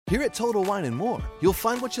Here at Total Wine & More, you'll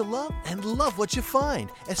find what you love and love what you find,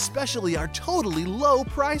 especially our totally low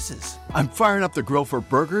prices. I'm firing up the grill for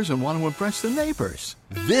burgers and want to impress the neighbors.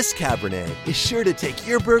 This Cabernet is sure to take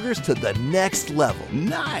your burgers to the next level.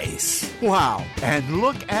 Nice. Wow. And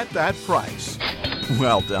look at that price.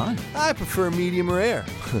 Well done. I prefer medium rare.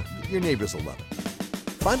 Your neighbors will love it.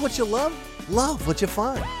 Find what you love what you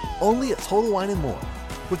find. Only at Total Wine & More.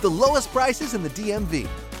 With the lowest prices in the DMV.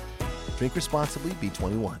 Drink responsibly,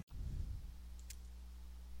 B21.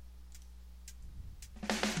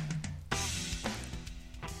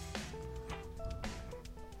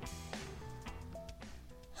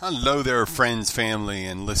 Hello there, friends, family,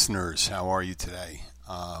 and listeners. How are you today?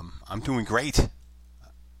 I'm doing great.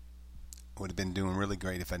 Would have been doing really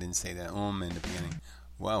great if I didn't say that in the beginning.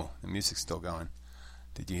 Whoa, the music's still going.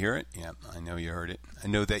 Did you hear it? Yeah, I know you heard it. I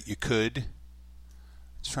know that you could. I'm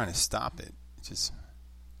just trying to stop it.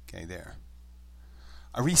 Okay, there.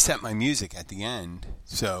 I reset my music at the end,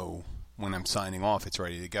 so when I'm signing off, it's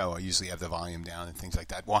ready to go. I usually have the volume down and things like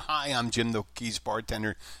that. Well, hi, I'm Jim the Keys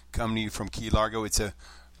bartender, coming to you from Key Largo. It's a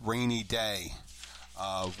rainy day.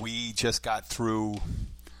 We just got through,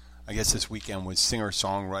 I guess this weekend was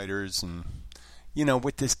singer-songwriters, and,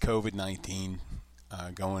 with this COVID-19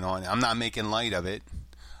 going on, I'm not making light of it.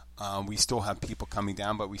 We still have people coming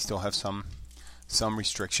down, but we still have some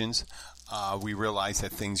restrictions. We realize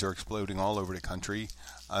that things are exploding all over the country.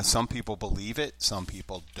 Some people believe it, some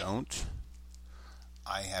people don't.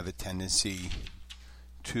 I have a tendency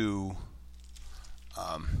to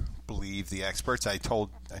believe the experts. I told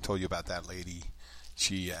you about that lady.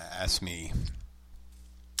 She asked me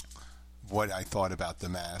what I thought about the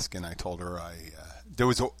mask, and I told her I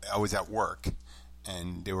was at work,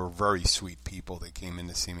 and they were very sweet people. They came in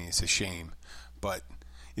to see me. It's a shame, but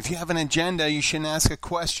if you have an agenda, you shouldn't ask a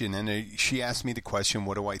question. And she asked me the question,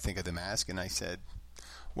 what do I think of the mask? And I said,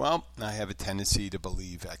 well, I have a tendency to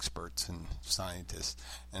believe experts and scientists.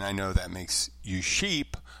 And I know that makes you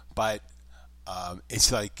sheep, but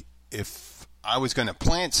it's like if I was going to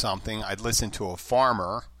plant something, I'd listen to a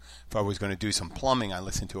farmer. If I was going to do some plumbing, I'd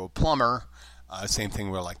listen to a plumber. Same thing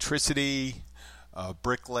with electricity,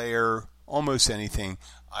 bricklayer, almost anything.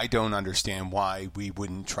 I don't understand why we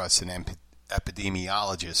wouldn't trust an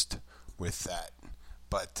epidemiologist with that,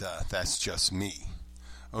 but that's just me.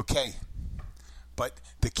 Okay, but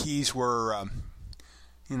the Keys were,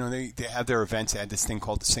 they have their events. They had this thing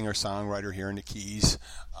called the Singer-Songwriter here in the Keys.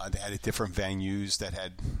 They had different venues that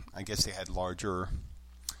had, I guess they had larger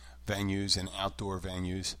venues and outdoor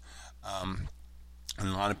venues. And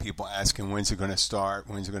a lot of people asking, when's it going to start?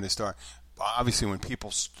 Obviously, when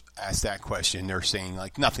people ask that question, they're saying,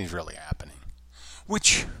 like, nothing's really happening,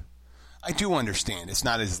 which I do understand. It's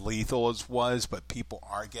not as lethal as it was, but people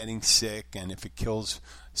are getting sick, and if it kills,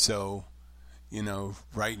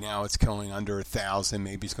 right now it's killing under 1,000.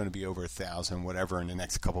 Maybe it's going to be over 1,000, whatever, in the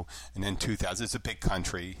next couple, and then 2,000. It's a big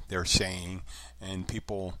country, they're saying, and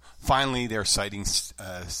people, finally, they're citing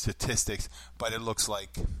statistics, but it looks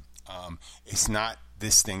like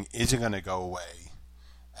this thing isn't going to go away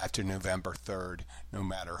after November 3rd, no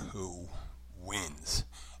matter who wins.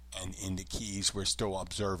 And in the Keys, we're still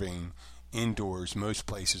observing indoors. Most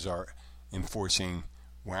places are enforcing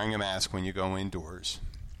wearing a mask when you go indoors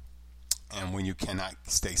and when you cannot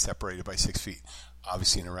stay separated by 6 feet.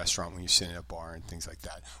 Obviously in a restaurant when you sit in a bar and things like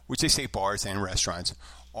that, which they say bars and restaurants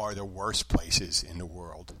are the worst places in the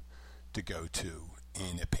world to go to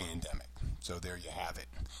in a pandemic. So there you have it.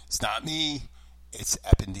 It's not me, it's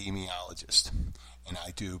epidemiologist. And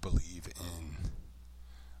I do believe in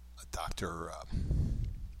Dr.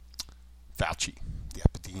 Fauci, the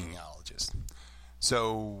epidemiologist.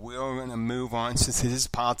 So we're going to move on. Since it is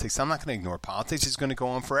politics, I'm not going to ignore politics. It's going to go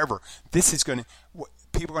on forever.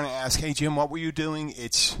 People are going to ask, hey, Jim, what were you doing?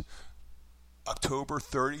 It's October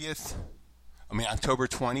 20th.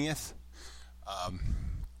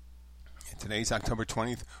 Today's October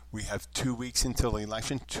 20th. We have 2 weeks until the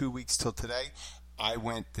election, 2 weeks till today. I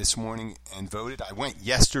went this morning and voted. I went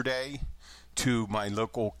yesterday to my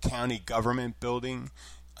local county government building.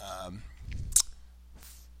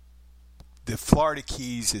 The Florida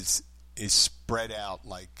Keys is spread out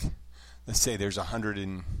like, let's say there's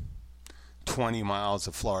 120 miles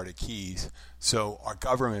of Florida Keys. So our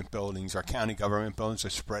government buildings, our county government buildings are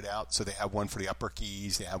spread out. So they have one for the upper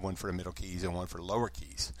Keys, they have one for the middle Keys, and one for the lower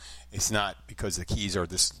Keys. It's not because the Keys are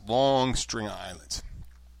this long string of islands.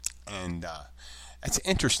 And it's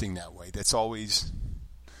interesting that way. That's always,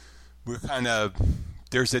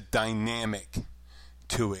 there's a dynamic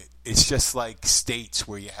to it. It's just like states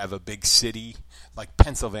where you have a big city, like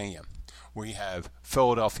Pennsylvania, where you have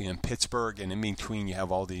Philadelphia and Pittsburgh, and in between you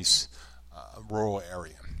have all these rural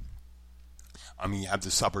area. I mean, you have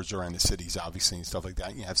the suburbs around the cities, obviously, and stuff like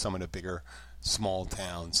that. You have some of the bigger, small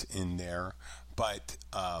towns in there. But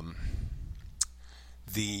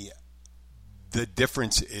the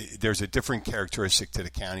difference, there's a different characteristic to the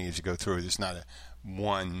county as you go through. There's not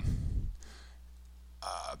one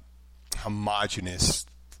homogeneous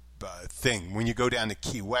thing. When you go down to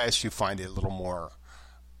Key West, you find it a little more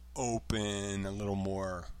open, a little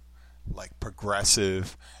more like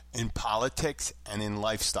progressive in politics and in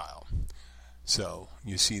lifestyle. So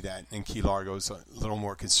you see that in Key Largo is a little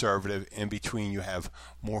more conservative. In between, you have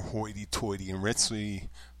more hoity-toity and ritzy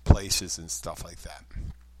places and stuff like that.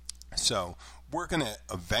 So we're going to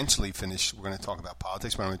eventually finish. We're going to talk about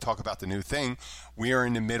politics, but I'm going to talk about the new thing. We are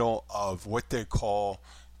in the middle of what they call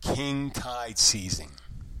King Tide season.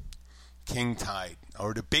 King Tide,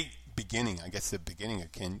 or the beginning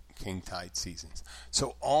of King Tide seasons.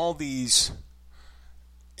 So all these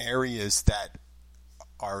areas that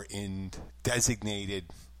are in designated,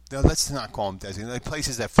 let's not call them designated, like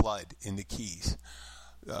places that flood in the Keys.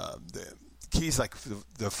 The Keys, like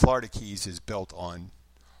the Florida Keys, is built on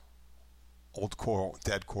old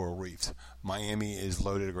dead coral reefs. Miami is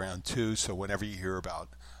loaded around too, so whenever you hear about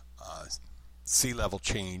sea level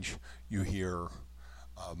change, you hear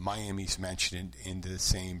Miami's mentioned in the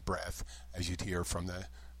same breath as you'd hear from the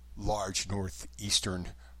large northeastern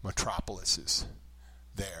metropolises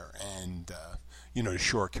there, and the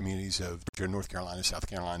shore communities of North Carolina, South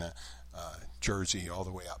Carolina, Jersey, all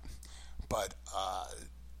the way up. But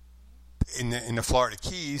in the Florida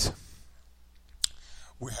Keys,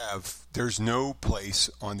 there's no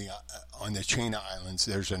place on the chain of islands.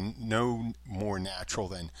 There's no more natural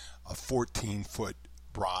than a 14-foot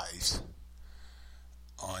rise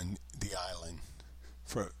on the island.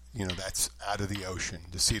 That's out of the ocean,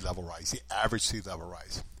 the sea level rise, the average sea level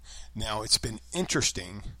rise. Now, it's been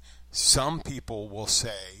interesting. Some people will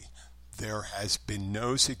say there has been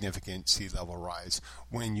no significant sea level rise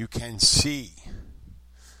when you can see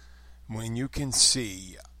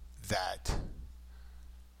that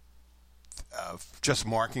just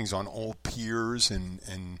markings on old piers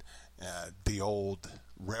and the old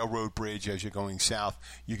railroad bridge as you're going south,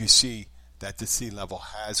 you can see that the sea level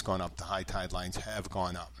has gone up. The high tide lines have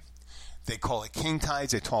gone up. They call it king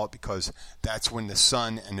tides. They call it because that's when the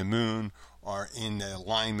sun and the moon are in the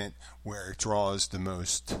alignment where it draws the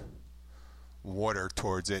most water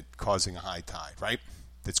towards it, causing a high tide, right?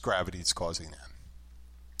 It's gravity that's causing that.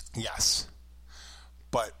 Yes.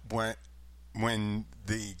 But when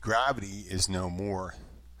the gravity is no more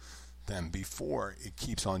than before, it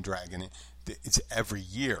keeps on dragging it. It's every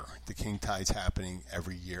year. The king tide's happening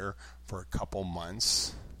every year for a couple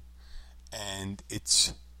months, and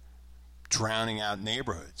it's drowning out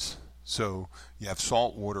neighborhoods. So you have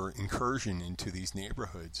saltwater incursion into these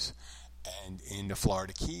neighborhoods, and in the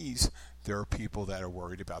Florida Keys, there are people that are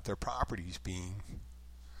worried about their properties being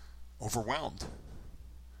overwhelmed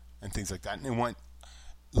and things like that. And they want,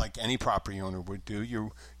 like any property owner would do,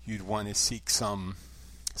 you'd want to seek some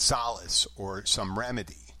solace or some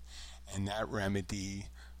remedy. And that remedy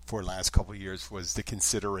for the last couple of years was the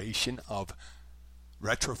consideration of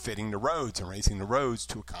retrofitting the roads and raising the roads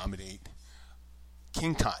to accommodate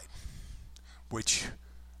king tide, which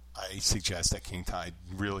I suggest that king tide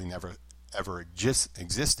really never ever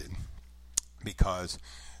existed, because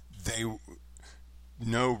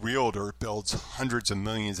no realtor builds hundreds of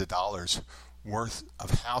millions of dollars worth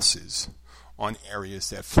of houses on areas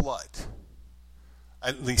that flood.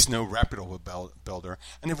 At least no reputable builder.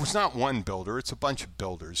 And if it's not one builder, it's a bunch of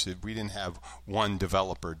builders. We didn't have one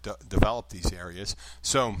developer develop these areas.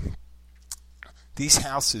 So these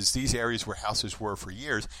areas where houses were for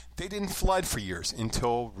years, they didn't flood for years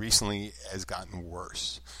until recently it has gotten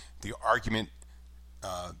worse. The argument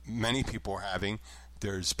many people are having,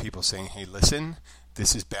 there's people saying, hey, listen,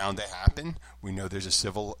 this is bound to happen. We know there's a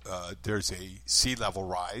sea level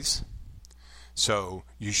rise. So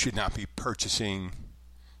you should not be purchasing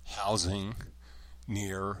housing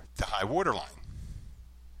near the high water line.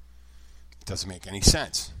 It doesn't make any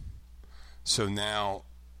sense. So now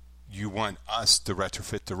you want us to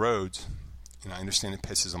retrofit the roads, and I understand it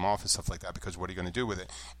pisses them off and stuff like that, because what are you going to do with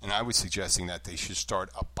it? And I was suggesting that they should start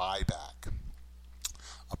a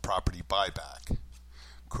property buyback,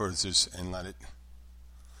 and let it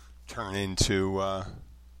turn into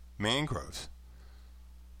mangroves.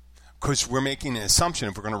 Because we're making an assumption,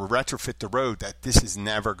 if we're going to retrofit the road, that this is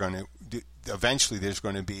never going to, eventually there's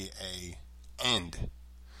going to be an end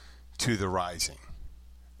to the rising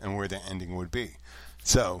and where the ending would be.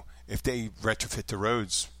 So if they retrofit the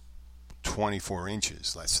roads 24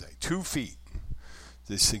 inches, let's say, 2 feet,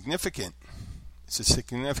 the significant It's a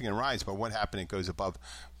significant rise, but what happened? It goes above.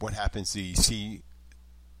 What happens? The sea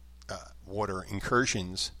water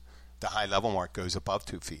incursions, the high level mark goes above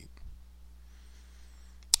 2 feet.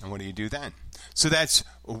 And what do you do then? So that's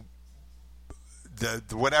the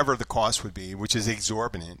whatever the cost would be, which is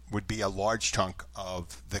exorbitant, would be a large chunk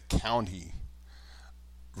of the county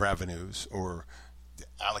revenues or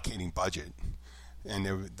allocating budget. And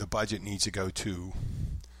the budget needs to go to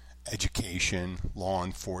education, law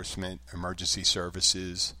enforcement, emergency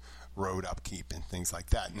services, road upkeep, and things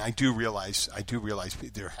like that. And I do realize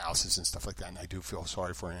their houses and stuff like that, and I do feel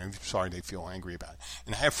sorry for them. I'm sorry they feel angry about it.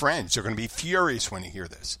 And I have friends. They're going to be furious when they hear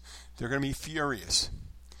this. They're going to be furious.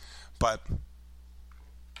 But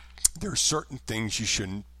there are certain things you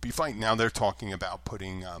shouldn't be fighting. Now they're talking about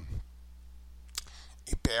putting a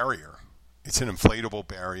barrier. It's an inflatable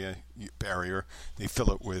barrier. They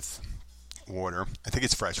fill it with water. I think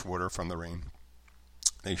it's fresh water from the rain.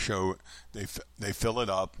 They fill it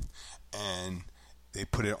up, and they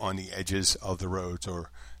put it on the edges of the roads,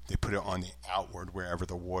 or they put it on the outward wherever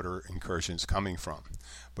the water incursion is coming from.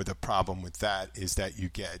 But the problem with that is that you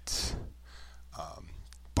get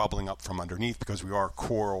bubbling up from underneath, because we are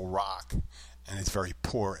coral rock, and it's very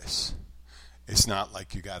porous. It's not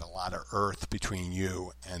like you got a lot of earth between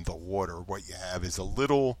you and the water. What you have is a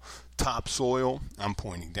little topsoil. I'm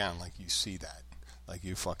pointing down like you see that. Like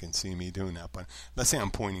you fucking see me doing that. But let's say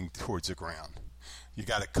I'm pointing towards the ground. You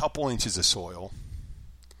got a couple inches of soil,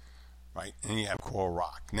 right? And you have coral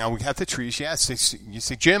rock. Now we have the trees. Yes, you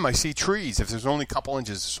say, Jim, I see trees. If there's only a couple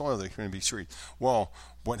inches of soil, there's going to be trees. Well,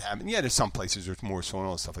 what happened? Yeah, there's some places there's more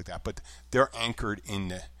soil and stuff like that. But they're anchored in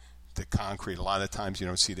the concrete. A lot of times you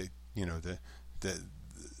don't see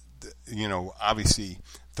obviously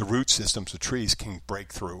the root systems of trees can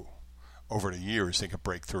break through over the years. They can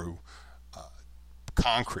break through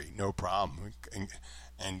concrete, no problem,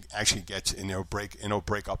 and actually it'll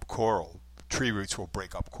break up coral. Tree roots will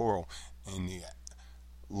break up coral in the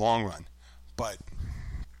long run. But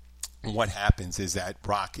what happens is that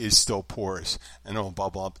rock is still porous, and it'll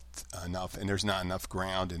bubble up enough, and there's not enough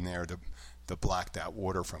ground in there to block that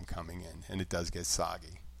water from coming in, and it does get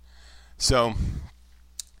soggy. So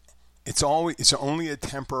it's only a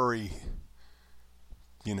temporary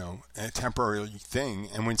thing.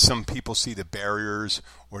 And when some people see the barriers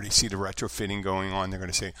or they see the retrofitting going on, they're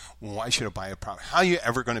going to say, well, why should I buy a property? How are you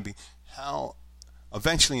ever going to be,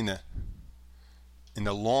 eventually in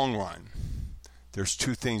the long run, there's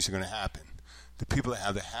two things that are going to happen. The people that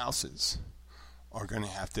have the houses are going to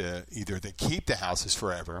have to, either they keep the houses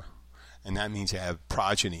forever, and that means they have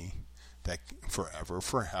progeny that forever,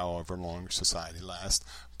 for however long society lasts.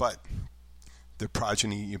 But the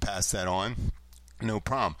progeny, you pass that on, no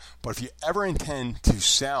problem. But if you ever intend to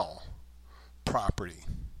sell property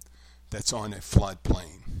that's on a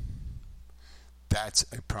floodplain, that's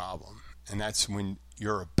a problem. And that's when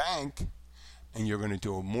you're a bank and you're going to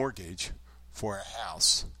do a mortgage for a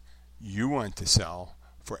house you want to sell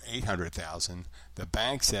for $800,000. The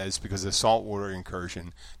bank says, because of saltwater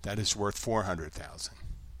incursion, that is worth $400,000.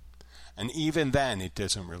 And even then, it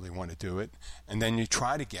doesn't really want to do it. And then you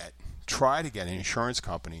try to get an insurance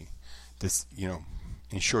company to,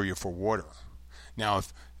 insure you for water. Now,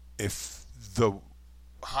 if the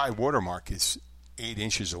high water mark is 8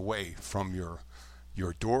 inches away from your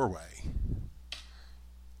doorway,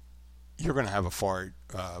 you're going to have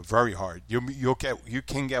very hard. You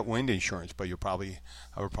can get wind insurance, but you'll probably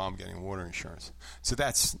have a problem getting water insurance. So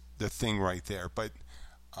that's the thing right there. But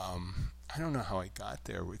I don't know how I got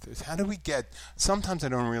there with this. How do we get? Sometimes I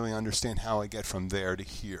don't really understand how I get from there to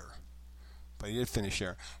here. But I did finish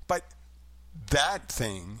there. But that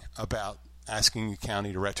thing about asking the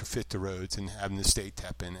county to retrofit the roads and having the state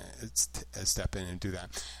step in and do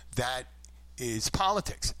that is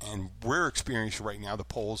politics. And we're experiencing right now, the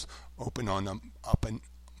polls open up on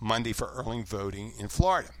Monday for early voting in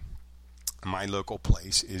Florida. My local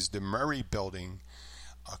place is the Murray Building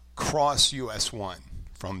across US 1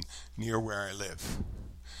 from near where I live.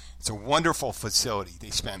 It's a wonderful facility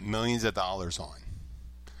they spent millions of dollars on.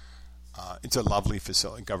 It's a lovely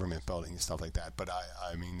facility, government building and stuff like that. But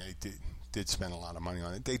I mean, they did spend a lot of money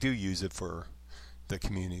on it. They do use it for the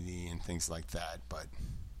community and things like that. But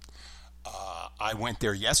I went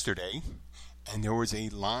there yesterday, and there was a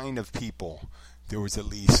line of people. There was at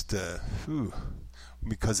least,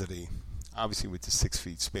 because of obviously with the 6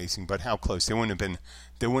 feet spacing, but how close? They wouldn't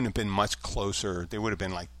have been much closer. They would have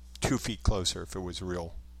been like 2 feet closer if it was a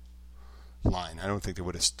real line. I don't think they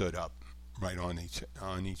would have stood up right on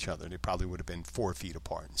each other. They probably would have been 4 feet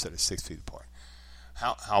apart instead of 6 feet apart.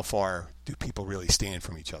 How far do people really stand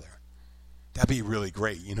from each other? That'd be really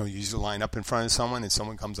great. You just line up in front of someone and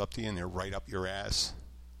someone comes up to you and they're right up your ass.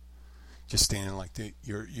 Just standing like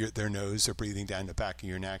their nose, they're breathing down the back of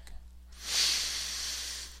your neck.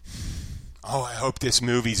 Oh, I hope this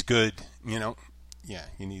movie's good. Yeah,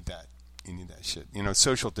 you need that. You need that shit.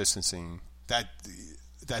 Social distancing, that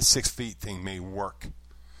 6 feet thing may work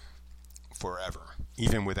forever,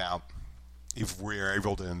 even if we're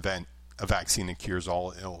able to invent a vaccine that cures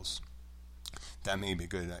all ills. That may be a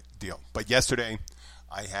good deal. But yesterday,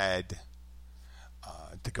 I had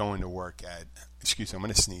to go into work at... Excuse me, I'm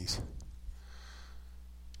going to sneeze.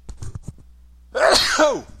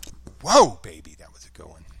 Whoa, baby, that was a good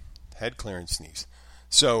one. Head clearance sneeze.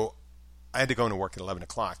 So, I had to go into work at 11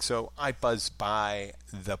 o'clock. So, I buzzed by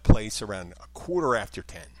the place around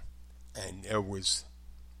 10:15. And there was,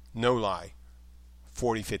 no lie,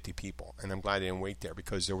 40, 50 people. And I'm glad I didn't wait there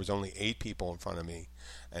because there was only 8 people in front of me.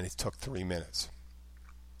 And it took 3 minutes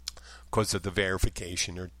because of the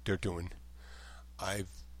verification they're doing.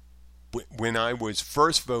 When I was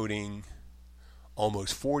first voting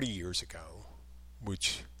almost 40 years ago,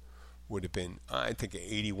 which would have been, I think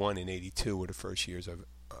 81 and 82 were the first years of,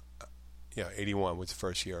 81 was the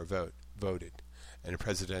first year I voted, and the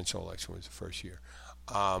presidential election was the first year.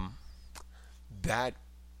 That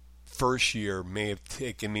first year may have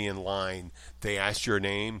taken me in line. They asked your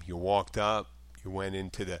name, you walked up, you went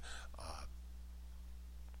into the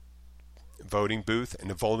voting booth, and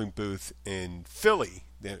the voting booth in Philly,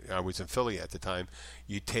 I was in Philly at the time,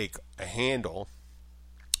 you take a handle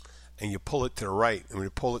and you pull it to the right, and when you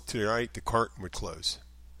pull it to the right, the curtain would close.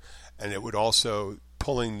 And it would also,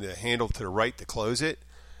 pulling the handle to the right to close it,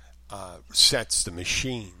 sets the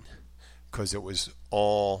machine, because it was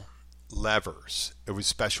all levers. It was a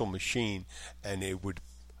special machine, and it would,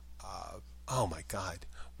 oh my God,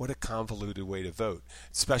 what a convoluted way to vote.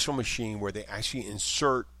 Special machine where they actually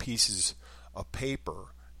insert pieces of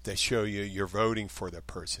paper that show you're voting for that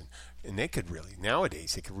person. And they could really,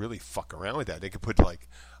 nowadays, they could really fuck around with that. They could put like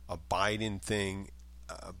a Biden thing,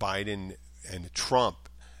 Biden and Trump,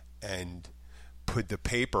 and put the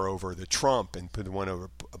paper over the Trump and put the one over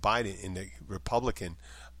Biden in the Republican,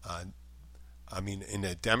 in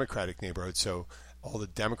the Democratic neighborhood. So all the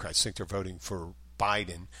Democrats think they're voting for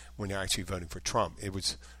Biden when they're actually voting for Trump. It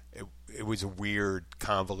was a weird,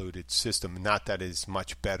 convoluted system. Not that it's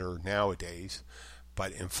much better nowadays,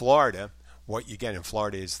 but in Florida, what you get in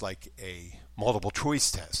Florida is like a multiple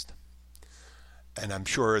choice test, and I'm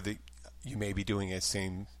sure that you may be doing it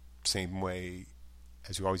same way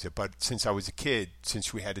as you always did. But since I was a kid,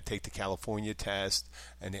 since we had to take the California test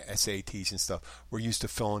and the SATs and stuff, we're used to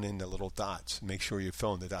filling in the little dots. Make sure you're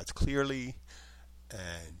filling the dots clearly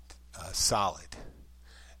and solid.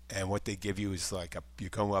 And what they give you is like you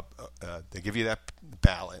go up. They give you that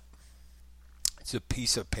ballot. It's a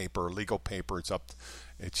piece of paper, legal paper. It's up.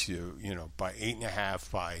 It's by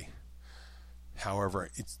 8.5 by, however,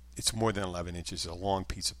 it's more than 11 inches. It's a long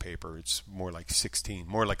piece of paper. It's more like 16,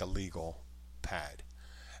 more like a legal pad.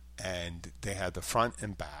 And they have the front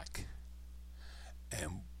and back.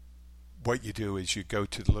 And what you do is you go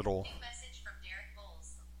to the little. Message from Derek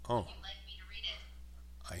Bowles. Oh. Would you like me to read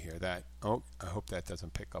it? I hear that. Oh, I hope that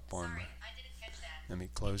doesn't pick up on. Sorry, I didn't catch that. Let me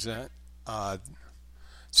close that.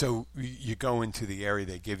 So you go into the area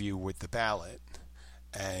they give you with the ballot,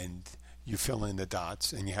 and you fill in the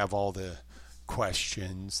dots, and you have all the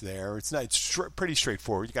questions there. It's pretty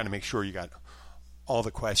straightforward. You got to make sure you got all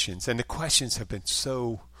the questions, and the questions have been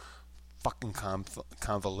so fucking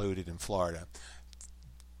convoluted in Florida.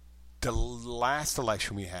 The last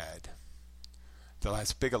election we had, the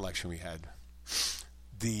last big election we had,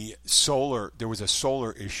 there was a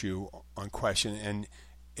solar issue on question, and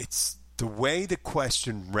it's the way the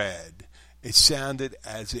question read, it sounded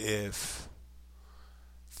as if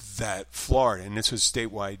that Florida, and this was a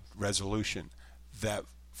statewide resolution, that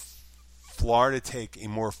Florida take a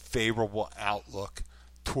more favorable outlook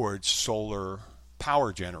towards solar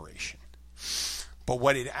power generation. But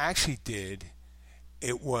what it actually did,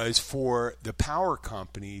 it was for the power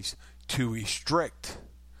companies to restrict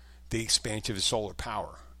the expansion of solar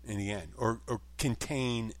power in the end, or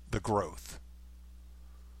contain the growth.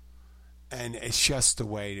 And it's just the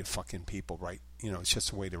way the fucking people write, it's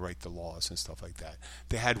just the way to write the laws and stuff like that.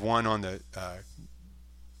 They had one on the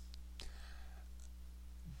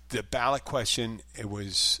ballot question.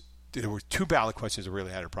 There were 2 ballot questions I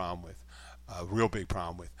really had a problem with, a real big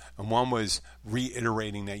problem with. And one was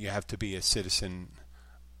reiterating that you have to be a citizen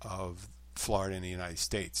of Florida in the United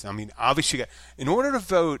States. I mean, obviously, in order to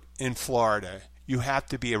vote in Florida, you have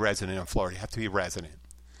to be a resident of Florida. You have to be a resident.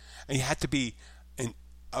 And you have to be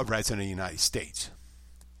a resident of the United States.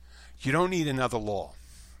 You don't need another law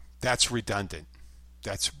That's redundant.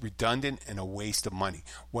 That's redundant and a waste of money.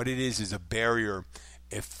 What it is a barrier.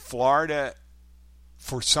 If Florida,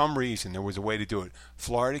 for some reason, there was a way to do it,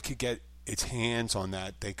 Florida could get its hands on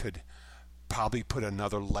that, they could probably put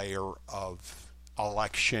another layer of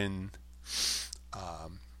election,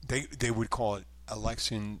 they would call it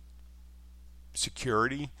election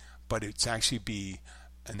security, but it's actually be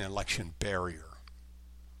an election barrier.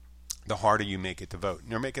 The harder you make it to vote.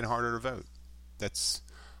 And they're making it harder to vote. That's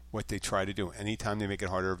what they try to do. Anytime they make it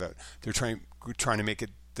harder to vote, they're trying to make it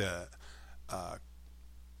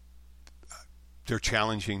they're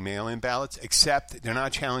challenging mail-in ballots, except they're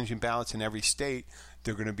not challenging ballots in every state.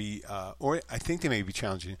 They're going to be, or I think they may be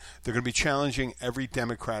challenging, they're going to be challenging every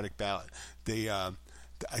Democratic ballot.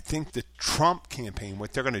 I think the Trump campaign,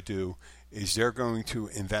 what they're going to do is they're going to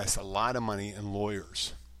invest a lot of money in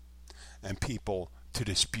lawyers and people to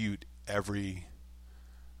dispute every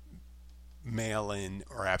mail-in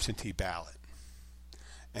or absentee ballot.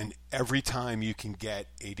 And every time you can get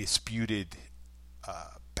a disputed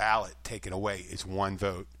ballot taken away is one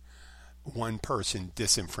vote, one person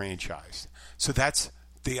disenfranchised. So that's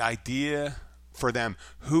the idea for them.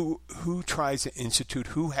 Who tries to institute,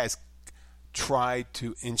 who has tried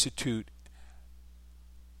to institute,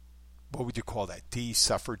 what would you call that,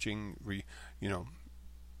 de-suffraging,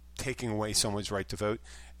 taking away someone's right to vote?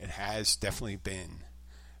 It has definitely been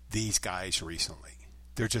these guys recently.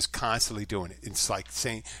 They're just constantly doing it. It's like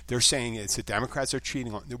they're saying it's the Democrats are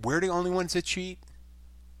cheating on. We're the only ones that cheat?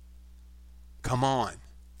 Come on.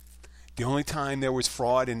 The only time there was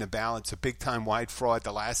fraud in the ballots, a big-time wide fraud,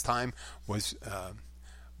 the last time was a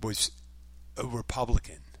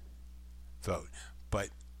Republican vote. But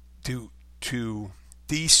to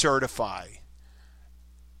decertify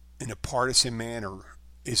in a partisan manner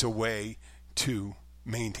is a way to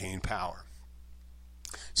maintain power.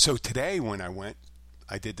 So today when I went,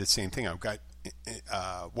 I did the same thing. I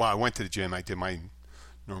went to the gym. I did my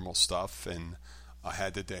normal stuff, and I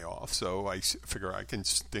had the day off, so I figure I can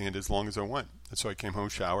stand as long as I want. And so I came home,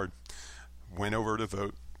 showered, went over to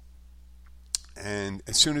vote, and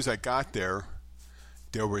as soon as I got there,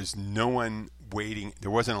 there was no one waiting.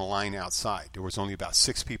 There wasn't a line outside. There was only about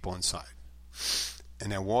 6 people inside.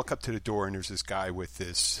 And I walk up to the door, and there's this guy with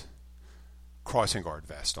this crossing guard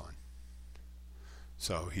vest on.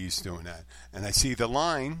 So he's doing that. And I see the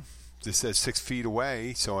line that says 6 feet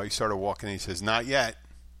away, so I started walking, and he says, "Not yet."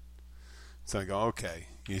 So I go, okay.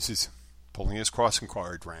 He's just pulling his crossing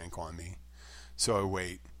guard rank on me. So I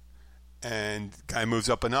wait. And the guy moves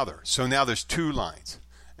up another. So now there's 2 lines.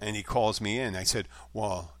 And he calls me in. I said,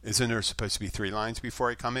 well, isn't there supposed to be 3 lines before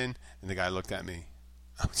I come in? And the guy looked at me.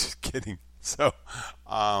 I was just kidding. So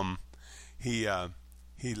he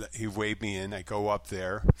waved me in. I go up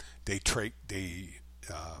there. They take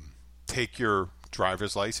your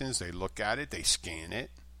driver's license. They look at it. They scan it.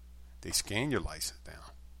 They scan your license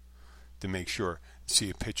now to make sure. See,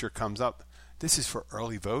 a picture comes up. This is for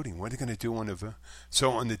early voting. What are they going to do on the vote?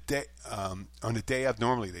 So on the day of,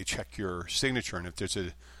 normally they check your signature, and if there's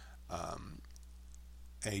a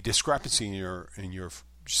discrepancy in your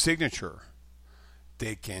signature,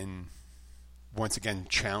 they can once again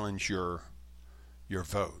challenge your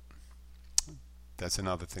vote. That's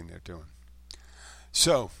another thing they're doing.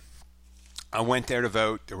 So I went there to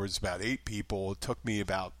vote. There was about 8 people. It took me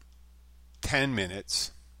about 10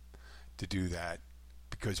 minutes to do that,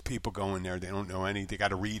 because people go in there, they don't know they got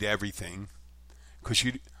to read everything. Because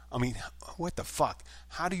what the fuck?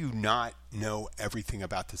 How do you not know everything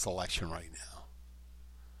about this election right now?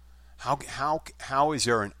 How is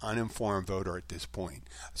there an uninformed voter at this point,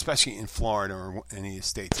 especially in Florida or any of the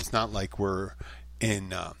states? It's not like we're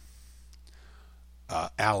in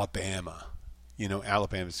Alabama.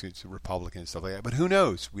 Alabama's Republican and stuff like that. But who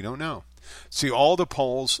knows? We don't know. See, all the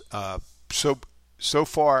polls. So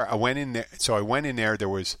far, I went in there. So I went in there. There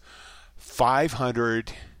was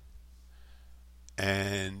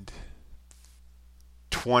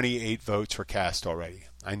 528 votes were cast already.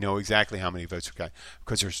 I know exactly how many votes were cast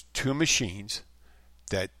because there's 2 machines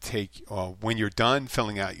that take. When you're done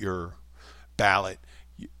filling out your ballot,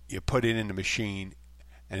 you put it in the machine,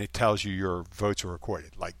 and it tells you your votes are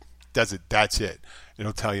recorded. That's it.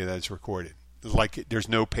 It'll tell you that it's recorded. There's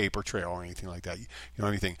no paper trail or anything like that. You don't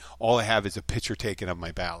have anything. All I have is a picture taken of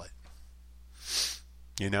my ballot.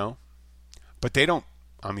 But they don't.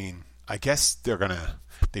 I guess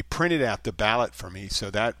they printed out the ballot for me,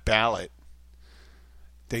 so that ballot,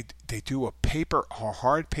 they do a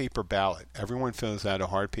hard paper ballot. Everyone fills out a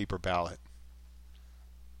hard paper ballot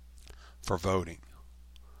for voting,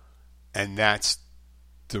 and that's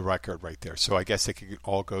the record right there. So I guess they could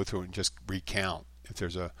all go through and just recount if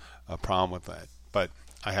there's a problem with that. But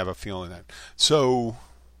I have a feeling that. So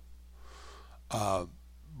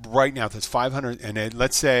right now, there's 500, and then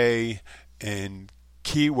let's say in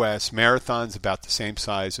Key West, Marathon's about the same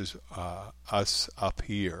size as us up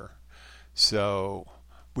here. So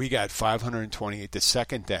we got 528 the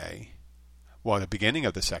second day, well, the beginning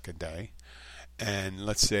of the second day, and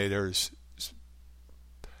let's say there's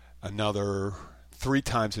another 3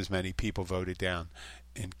 times as many people voted down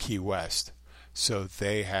in Key West. So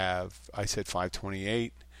they have, I said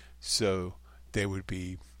 528, so they would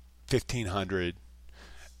be 1,500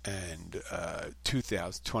 and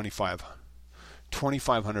 2,000,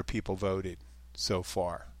 2,500 people voted so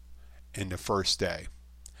far in the first day.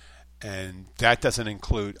 And that doesn't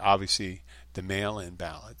include, obviously, the mail-in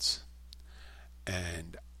ballots.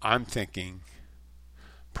 And I'm thinking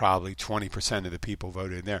probably 20% of the people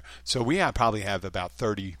voted in there. So we probably have about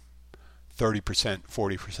 30%,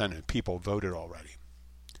 40% of the people voted already.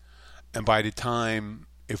 And by the time,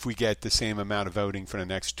 if we get the same amount of voting for the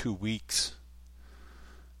next 2 weeks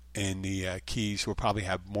in the Keys, we'll probably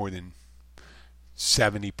have more than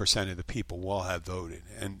 70% of the people will have voted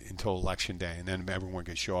and until Election Day. And then everyone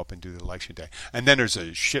can show up and do the Election Day. And then there's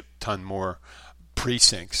a shit ton more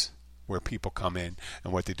precincts where people come in,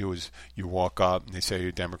 and what they do is you walk up and they say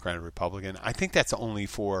you're Democrat or Republican. I think that's only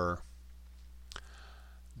for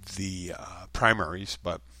the primaries,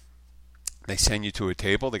 but they send you to a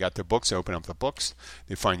table. They got their books, they open up the books,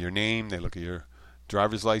 they find your name, they look at your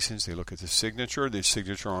driver's license, they look at the signature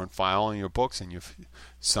on file in your books, and you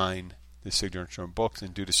sign the signature on books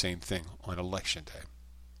and do the same thing on Election Day.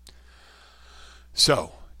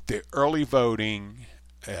 So the early voting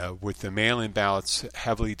with the mail-in ballots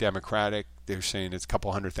heavily Democratic, they're saying it's a couple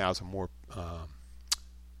 100,000 more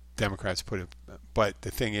Democrats put it. But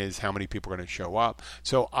the thing is, how many people are going to show up?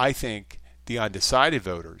 So I think the undecided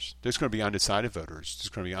voters, there's going to be undecided voters. There's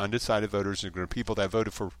going to be undecided voters. There's going to be people that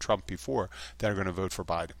voted for Trump before that are going to vote for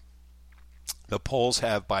Biden. The polls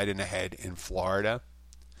have Biden ahead in Florida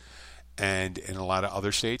and in a lot of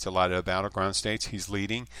other states, a lot of battleground states. He's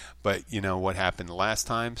leading. But you know what happened the last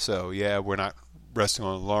time. So, yeah, we're not resting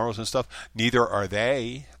on laurels and stuff. Neither are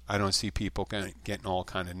they. I don't see people getting all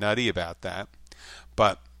kind of nutty about that.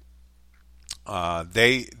 But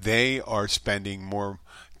they are spending more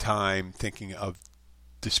time thinking of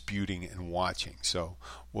disputing and watching. So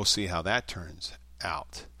we'll see how that turns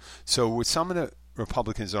out. So with some of the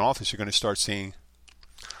Republicans in office, you're going to start seeing,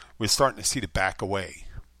 we're starting to see the back away.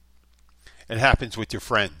 It happens with your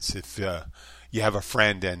friends. If you have a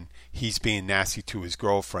friend and he's being nasty to his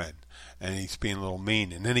girlfriend and he's being a little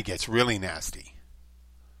mean, and then he gets really nasty,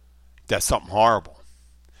 that's something horrible.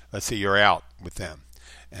 Let's say you're out with them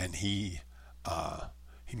and he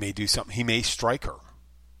may do something. He may strike her.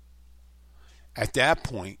 At that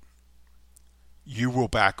point, you will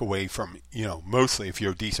back away from, mostly if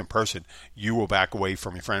you're a decent person, you will back away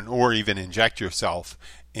from your friend or even inject yourself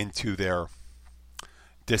into their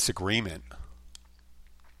disagreement.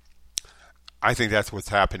 I think that's what's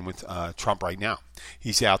happened with Trump right now.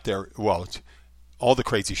 He's out there, all the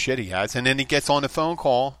crazy shit he has, and then he gets on a phone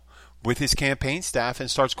call with his campaign staff and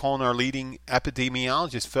starts calling our leading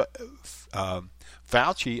epidemiologist,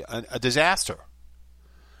 Fauci, a disaster.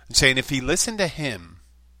 And saying if he listened to him,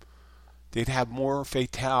 they'd have more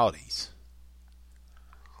fatalities.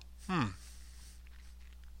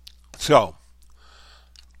 So,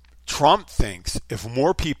 Trump thinks if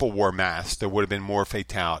more people wore masks, there would have been more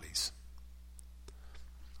fatalities.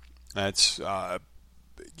 That's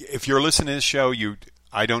if you're listening to this show,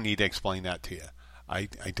 I don't need to explain that to you. I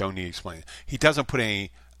don't need to explain it. He doesn't put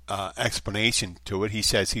any explanation to it. He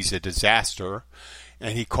says he's a disaster,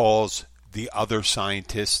 and he calls the other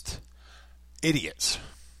scientists idiots.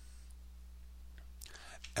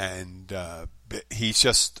 And he's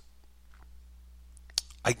just...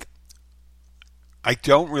 I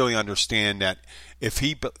don't really understand that if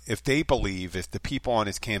the people on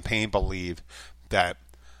his campaign believe that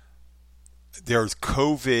there's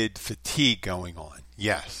COVID fatigue going on.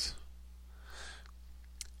 Yes.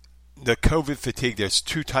 The COVID fatigue, there's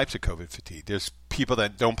 2 types of COVID fatigue. There's people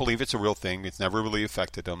that don't believe it's a real thing. It's never really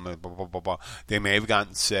affected them. Blah, blah, blah, blah. They may have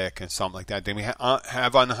gotten sick and something like that. They may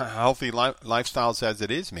have unhealthy lifestyles as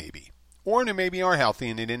it is, maybe. Or they maybe are healthy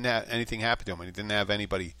and they didn't have anything happen to them and they didn't have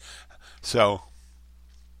anybody. So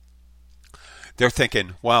they're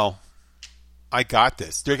thinking, well, I got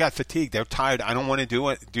this. They got fatigued. They're tired. I don't want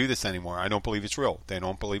to do this anymore. I don't believe it's real. They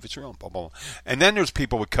don't believe it's real. Blah, blah, blah. And then there's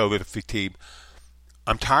people with COVID fatigue.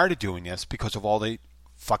 I'm tired of doing this because of all the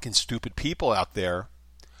fucking stupid people out there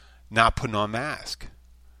not putting on masks,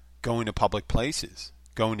 going to public places,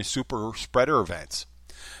 going to super spreader events.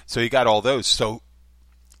 So you got all those. So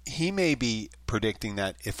he may be predicting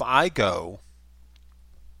that if I go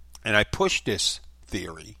and I push this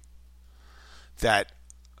theory, that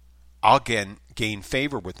I'll gain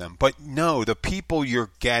favor with them. But no, the people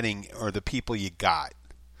you're getting are the people you got.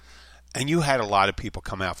 And you had a lot of people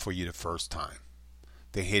come out for you the first time.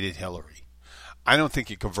 They hated Hillary. I don't think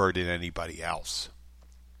you converted anybody else.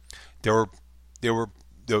 The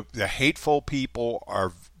hateful people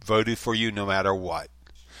are voted for you no matter what.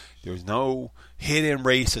 There's no hidden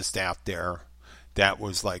racist out there that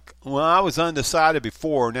was like, well, I was undecided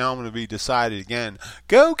before, now I'm going to be decided again.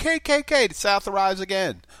 Go KKK, the South arrives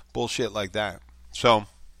again. Bullshit like that. So,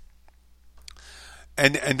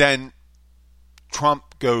 and then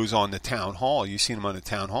Trump goes on the town hall. You've seen him on the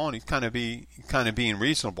town hall, and he's kind of being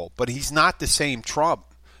reasonable. But he's not the same Trump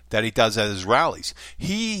that he does at his rallies.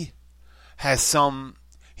 He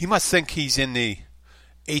must think he's in the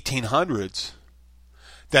 1800s,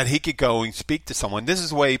 that he could go and speak to someone. This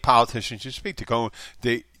is the way politicians should speak.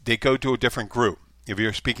 They go to a different group. If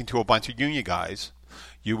you're speaking to a bunch of union guys,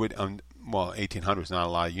 you would, 1800s, not a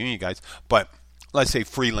lot of union guys, but let's say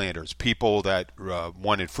Freelanders, people that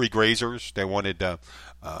wanted free grazers. They wanted to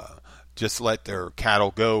just let their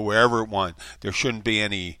cattle go wherever it wanted. There shouldn't be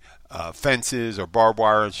any fences or barbed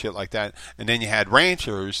wire and shit like that. And then you had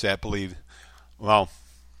ranchers that believed, well,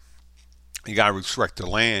 you got to restrict the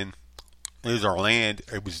land. Here's our land.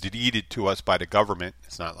 It was deeded to us by the government.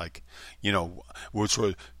 It's not like,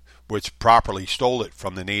 which properly stole it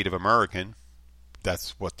from the Native American.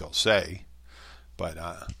 That's what they'll say. But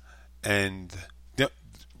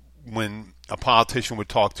when a politician would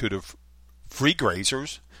talk to the free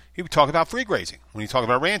grazers, he would talk about free grazing. When he talked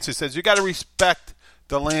about ranchers, he says you got to respect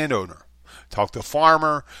the landowner. Talk to the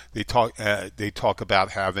farmer. They talk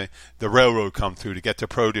about having the railroad come through to get the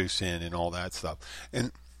produce in and all that stuff.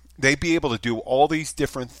 And they'd be able to do all these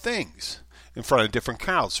different things in front of different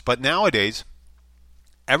crowds. But nowadays,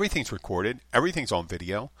 everything's recorded. Everything's on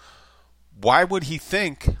video. Why would he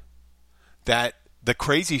think that the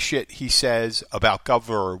crazy shit he says about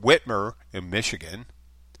Governor Whitmer in Michigan,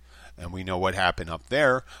 and we know what happened up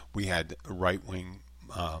there, we had right-wing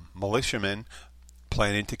militiamen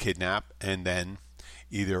planning to kidnap and then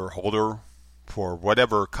either hold her for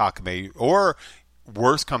whatever cockamamie, or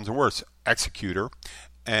worse comes to worse, execute her.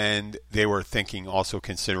 And they were also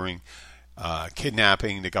considering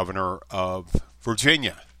kidnapping the governor of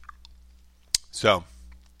Virginia. So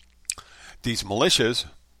these militias,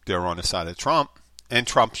 they're on the side of Trump, and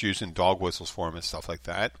Trump's using dog whistles for him and stuff like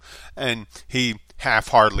that. And he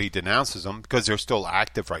half-heartedly denounces them because they're still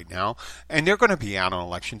active right now, and they're going to be out on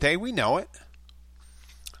Election Day. We know it.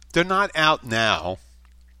 They're not out now.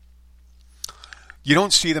 You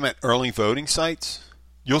don't see them at early voting sites.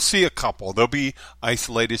 You'll see a couple. There'll be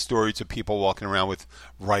isolated stories of people walking around with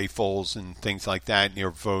rifles and things like that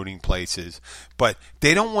near voting places. But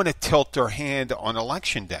they don't want to tilt their hand on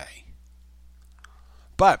Election Day.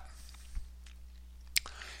 But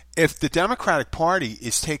if the Democratic Party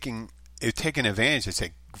is taking advantage, they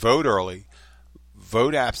say vote early,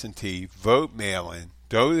 vote absentee, vote mail-in,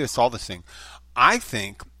 do this, all this thing, I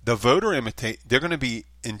think the they're going to be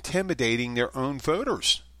intimidating their own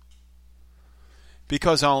voters.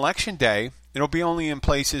 Because on Election Day, it'll be only in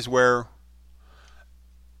places where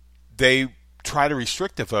they try to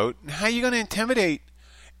restrict the vote. How are you going to intimidate?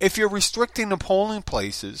 If you're restricting the polling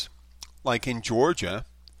places, like in Georgia,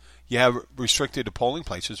 you have restricted the polling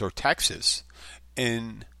places, or Texas,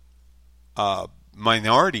 in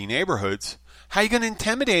minority neighborhoods, how are you going to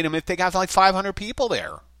intimidate them if they got like 500 people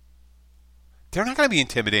there? They're not going to be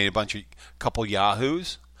intimidating a couple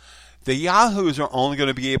yahoos. The yahoos are only going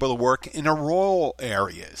to be able to work in the rural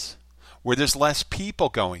areas where there's less people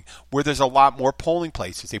going, where there's a lot more polling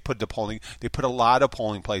places. They put a lot of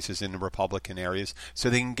polling places in the Republican areas so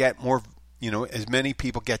they can get more, as many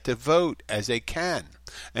people get to vote as they can.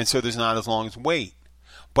 And so there's not as long as wait.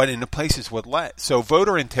 But in the places with less, so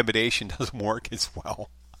voter intimidation doesn't work as well.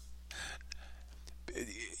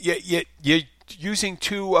 You're using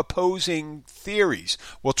two opposing theories.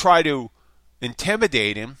 We'll try to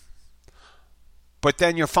intimidate him, but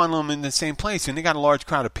then you're funneling them in the same place, and they got a large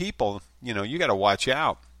crowd of people. You got to watch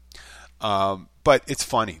out. But it's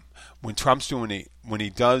funny when Trump's when he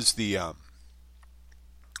does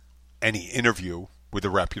any interview with a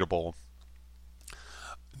reputable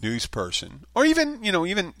news person, or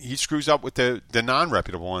even he screws up with the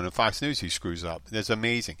non-reputable one. In Fox News, he screws up. It's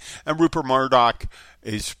amazing. And Rupert Murdoch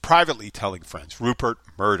is privately telling friends. Rupert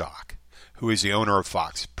Murdoch, who is the owner of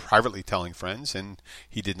Fox, privately telling friends, and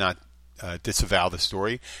he did not disavow the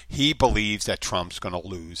story. He believes that Trump's going to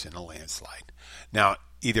lose in a landslide. Now,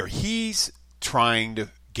 either he's trying to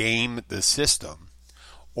game the system,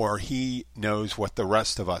 or he knows what the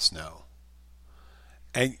rest of us know.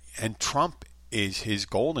 And Trump is his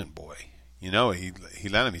golden boy. He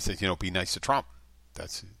let him. He says, be nice to Trump.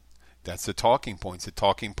 That's the talking points. The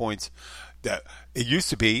talking points that it used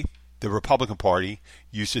to be, the Republican Party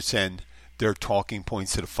used to send their talking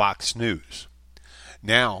points to the Fox News.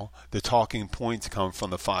 Now the talking points come from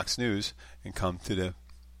the Fox News and come to the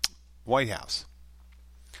White House.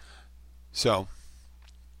 So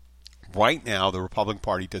right now the Republican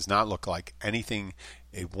Party does not look like anything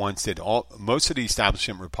it once did. Most of the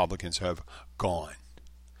establishment Republicans have gone.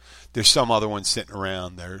 There's some other ones sitting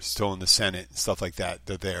around. They're still in the Senate and stuff like that.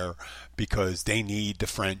 They're there because they need the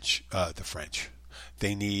French.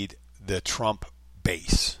 They need the Trump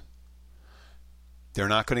base. They're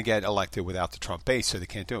not going to get elected without the Trump base, so they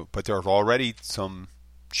can't do it. But there are already some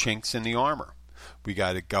chinks in the armor. We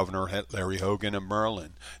got a Governor Larry Hogan of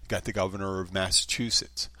Maryland. We got the Governor of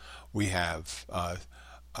Massachusetts. We have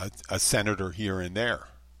a senator here and there.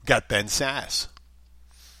 We got Ben Sasse.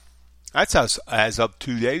 That's us as of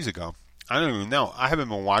 2 days ago. I don't even know. I haven't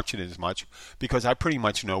been watching it as much because I pretty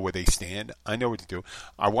much know where they stand. I know what to do.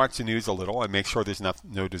 I watch the news a little. I make sure there's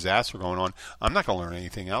no disaster going on. I'm not going to learn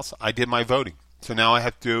anything else. I did my voting. So now I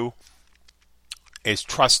have to do is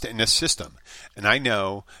trust in the system. And I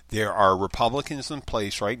know there are Republicans in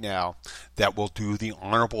place right now that will do the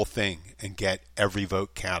honorable thing and get every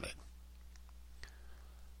vote counted.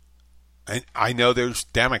 And I know there's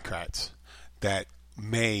Democrats that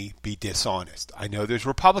may be dishonest. I know there's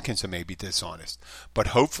Republicans that may be dishonest. But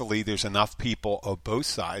hopefully there's enough people of both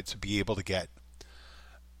sides to be able to get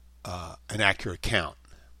an accurate count.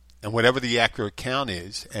 And whatever the accurate count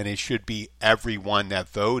is, and it should be everyone that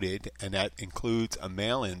voted, and that includes a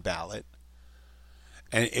mail-in ballot.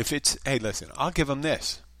 And if it's, hey, listen, I'll give them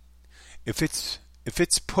this. If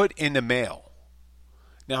it's put in the mail,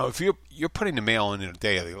 now if you're putting the mail in the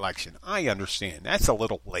day of the election, I understand that's a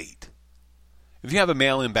little late. If you have a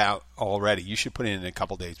mail-in ballot already, you should put it in a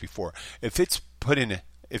couple days before. If it's put in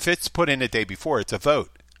the day before, it's a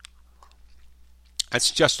vote.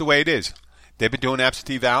 That's just the way it is. They've been doing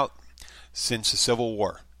absentee ballot since the Civil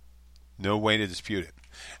War. No way to dispute it.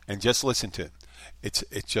 And just listen to it. It's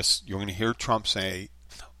just, you're going to hear Trump say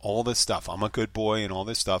all this stuff. I'm a good boy and all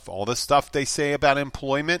this stuff. All this stuff they say about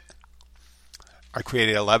employment. I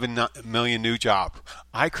created 11 million new jobs.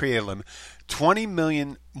 I created 20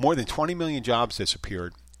 million, more than 20 million jobs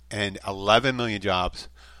disappeared, and 11 million jobs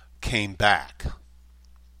came back.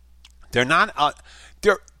 They're not,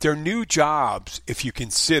 they're new jobs if you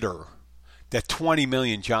consider that 20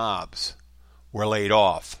 million jobs were laid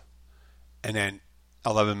off and then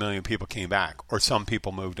 11 million people came back, or some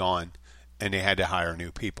people moved on and they had to hire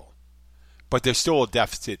new people. But there's still a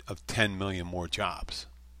deficit of 10 million more jobs.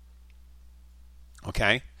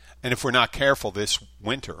 Okay? And if we're not careful this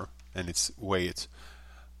winter, and it's the way it's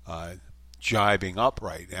jibing up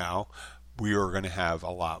right now, we are going to have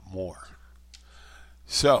a lot more.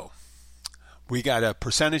 So, we got a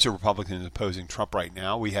percentage of Republicans opposing Trump right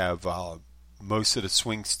now. We have most of the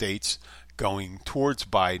swing states going towards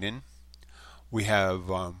Biden. We have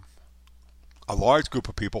a large group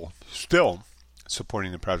of people still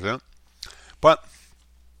supporting the president. But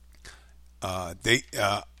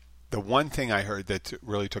the one thing I heard that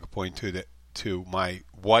really took a point to my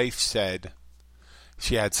wife said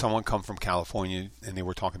she had someone come from California and they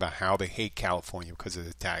were talking about how they hate California because of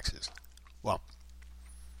the taxes. Well,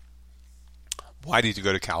 why did you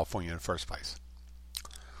go to California in the first place?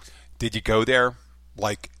 Did you go there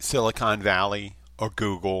like Silicon Valley or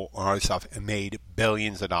Google or other stuff and made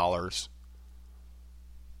billions of dollars?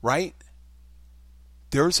 Right?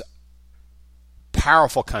 There's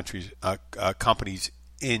powerful companies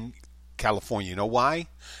in California. You know why?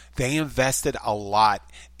 They invested a lot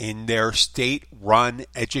in their state-run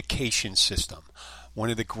education system. One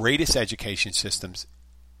of the greatest education systems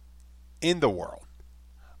in the world.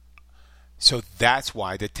 So that's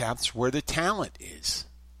why that's where the talent is.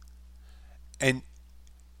 And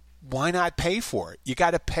why not pay for it? You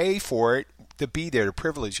got to pay for it to be there, the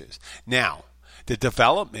privileges. Now, the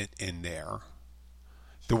development in there,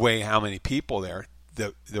 the way how many people there,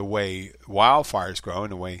 the way wildfires grow,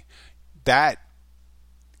 and the way that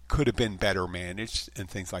could have been better managed and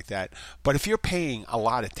things like that. But if you're paying a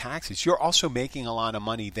lot of taxes, you're also making a lot of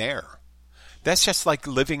money there. That's just like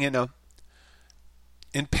living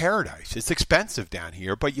in paradise. It's expensive down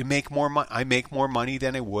here, but you make more money. I make more money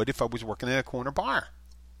than I would if I was working in a corner bar.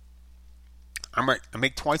 I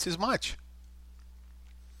make twice as much.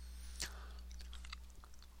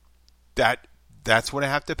 That's what I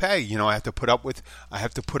have to pay. I have to put up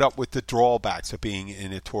with the drawbacks of being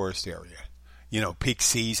in a tourist area. peak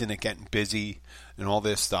season and getting busy and all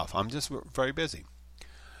this stuff. I'm just very busy.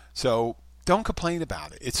 So don't complain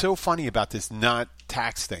about it. It's so funny about this not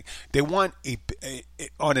tax thing. They want,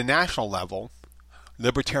 on a national level,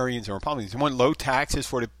 Libertarians and Republicans, they want low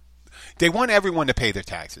taxes they want everyone to pay their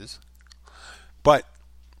taxes, but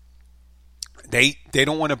they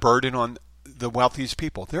don't want a burden on the wealthiest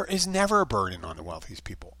people. There is never a burden on the wealthiest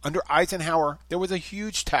people. Under Eisenhower, there was a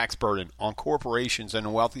huge tax burden on corporations and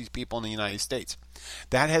the wealthiest people in the United States.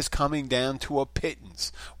 That has coming down to a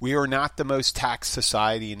pittance. We are not the most taxed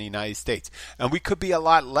society in the United States. And we could be a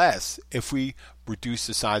lot less if we reduce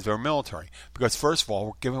the size of our military. Because first of all,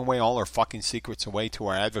 we're giving away all our fucking secrets away to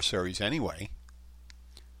our adversaries anyway.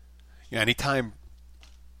 Anytime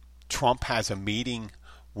Trump has a meeting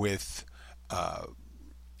with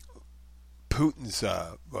Putin's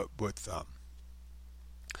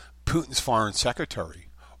foreign secretary,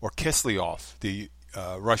 or Kislyak, the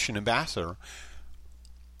Russian ambassador,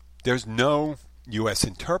 there's no U.S.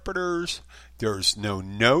 interpreters. There's no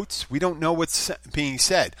notes. We don't know what's being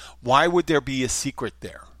said. Why would there be a secret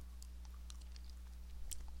there?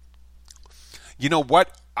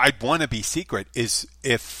 What I'd want to be secret is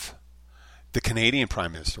if the Canadian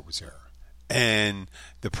Prime Minister was there, and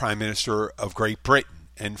the Prime Minister of Great Britain,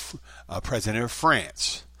 and President of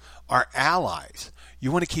France, our allies.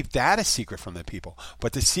 You want to keep that a secret from the people.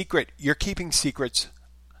 But the secret, you're keeping secrets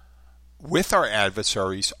with our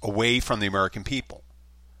adversaries away from the American people.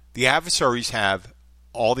 The adversaries have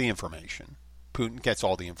all the information. Putin gets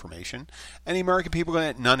all the information. And the American people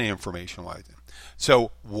get none of the information.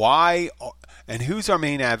 So why, and who's our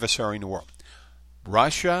main adversary in the world?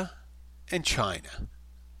 Russia and China.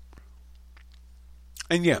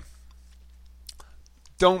 And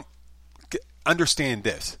don't understand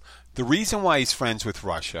this. The reason why he's friends with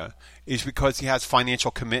Russia is because he has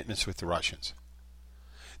financial commitments with the Russians.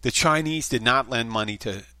 The Chinese did not lend money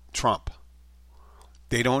to Trump.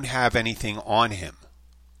 They don't have anything on him.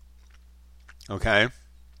 Okay?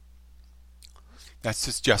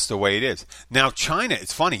 That's just the way it is. Now, China,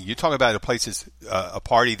 it's funny. You talk about a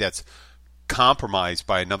party that's compromised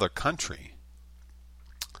by another country.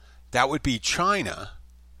 That would be China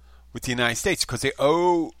with the United States, because they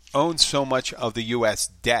own so much of the U.S.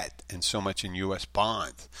 debt and so much in U.S.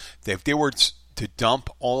 bonds. If they were to dump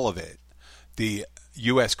all of it, the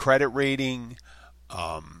U.S. credit rating,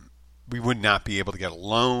 we would not be able to get a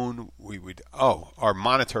loan. Our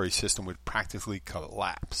monetary system would practically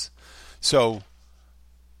collapse. So,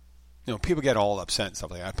 people get all upset and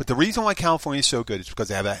stuff like that. But the reason why California is so good is because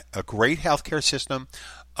they have a great healthcare system,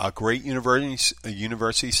 a great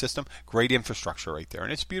university system, great infrastructure right there,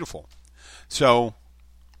 and it's beautiful. So,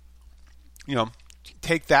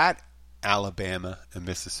 take that, Alabama and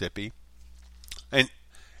Mississippi. And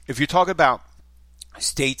if you talk about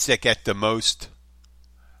states that get the most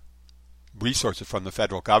resources from the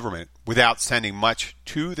federal government without sending much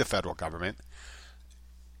to the federal government,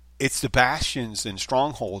 it's the bastions and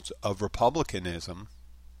strongholds of republicanism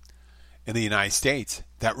in the United States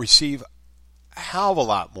that receive a hell of a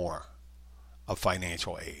lot more of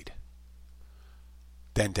financial aid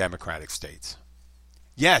than Democratic states.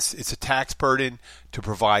 Yes, it's a tax burden to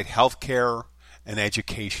provide health care and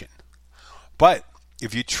education. But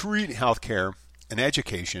if you treat health care and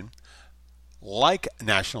education like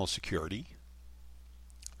national security,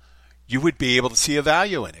 you would be able to see a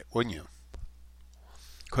value in it, wouldn't you?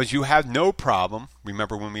 Because you have no problem.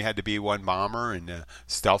 Remember when we had the B-1 bomber and the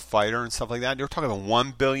stealth fighter and stuff like that? They were talking about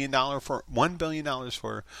 $1 billion for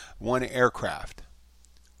one aircraft.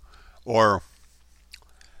 Or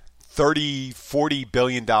 $40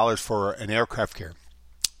 billion for an aircraft carrier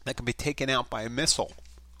that can be taken out by a missile.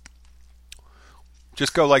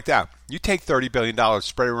 Just go like that. You take $30 billion,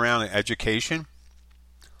 spread it around in education,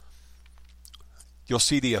 you'll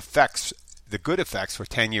see the effects, the good effects for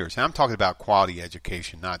 10 years. And I'm talking about quality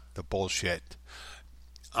education, not the bullshit.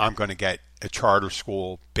 I'm going to get a charter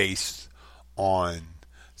school based on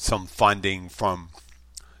some funding from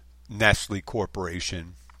Nestle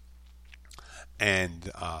Corporation, and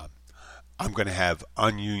I'm going to have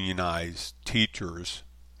ununionized teachers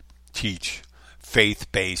teach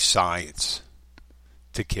faith-based science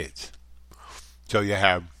to kids. So you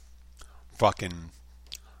have fucking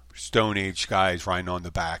Stone Age guys riding on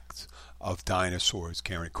the backs of dinosaurs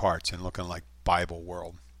carrying carts and looking like Bible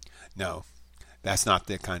World. No, that's not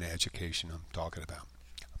the kind of education I'm talking about.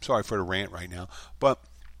 I'm sorry for the rant right now.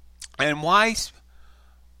 And why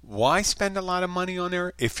spend a lot of money on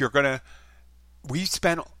there if you're going to... We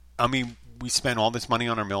spend all this money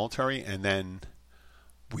on our military and then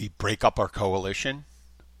we break up our coalition.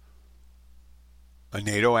 A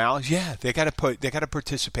NATO allies, yeah, they got to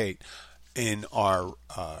participate. in our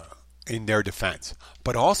in their defense,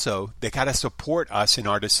 but also they got to support us in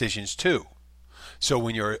our decisions too. So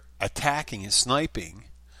when you're attacking and sniping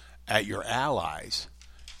at your allies,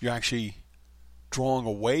 you're actually drawing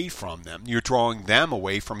away from them. You're drawing them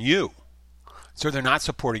away from you. So they're not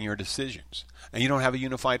supporting your decisions, and you don't have a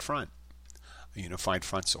unified front. A unified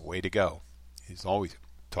front's the way to go. Is always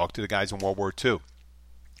talk to the guys in World War II,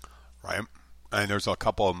 right? And there's a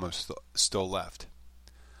couple of them still left.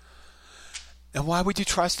 And why would you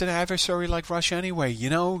trust an adversary like Russia anyway? You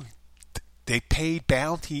know, they paid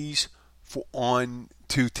bounties to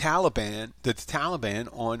the Taliban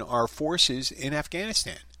on our forces in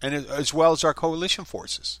Afghanistan, and as well as our coalition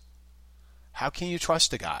forces. How can you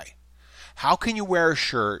trust a guy? How can you wear a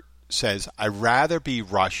shirt that says, I'd rather be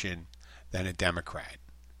Russian than a Democrat?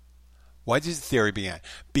 What is the theory behind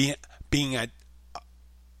being a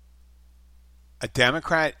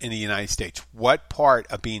Democrat in the United States? What part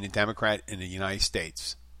of being a Democrat in the United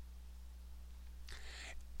States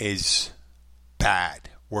is bad,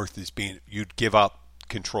 worth as being you'd give up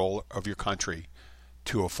control of your country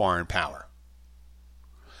to a foreign power?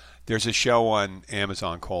 There's a show on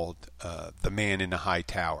Amazon called The Man in the High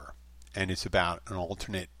Tower, and it's about an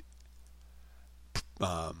alternate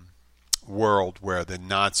world where the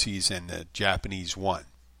Nazis and the Japanese won.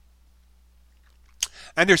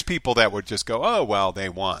 And there's people that would just go, oh, well, they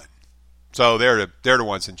won, so they're the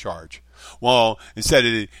ones in charge. Well, instead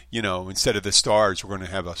of the stars, we're going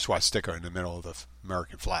to have a swastika in the middle of the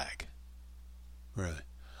American flag. Really?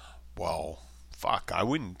 Well, fuck, I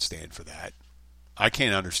wouldn't stand for that. I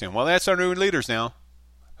can't understand. Well, that's our new leaders now.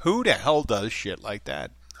 Who the hell does shit like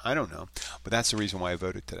that? I don't know. But that's the reason why I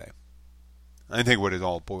voted today. I think what it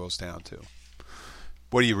all boils down to.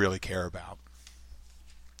 What do you really care about?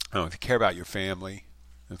 If you care about your family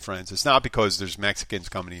and friends, it's not because there's Mexicans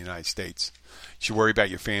coming to the United States. You should worry about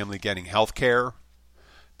your family getting health care,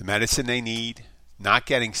 the medicine they need, not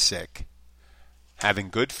getting sick, having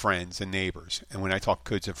good friends and neighbors. And when I talk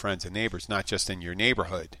good friends and neighbors, not just in your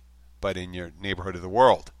neighborhood, but in your neighborhood of the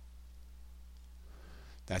world.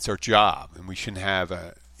 That's our job, and we shouldn't have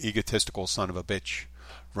a egotistical son of a bitch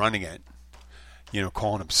running it,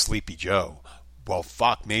 calling him Sleepy Joe. Well,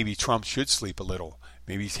 fuck, maybe Trump should sleep a little.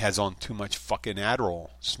 Maybe he has on too much fucking Adderall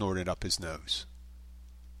snorted up his nose.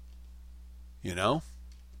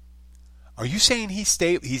 Are you saying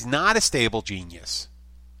he's not a stable genius?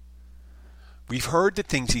 We've heard the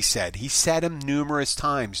things he said. He said them numerous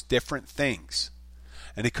times, different things.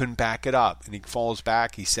 And he couldn't back it up. And he falls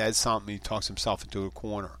back, he says something, he talks himself into a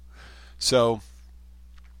corner. So,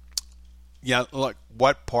 yeah, look,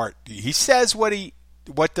 what part? He says what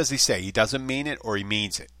does he say? He doesn't mean it or he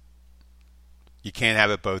means it. You can't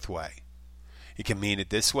have it both ways. He can mean it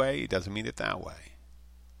this way, he doesn't mean it that way.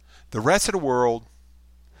 The rest of the world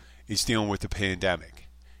is dealing with the pandemic.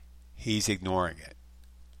 He's ignoring it.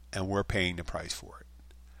 And we're paying the price for it.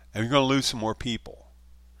 And we're going to lose some more people.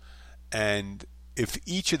 And if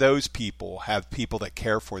each of those people have people that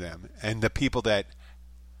care for them, and the people that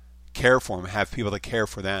care for them have people that care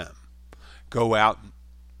for them, go out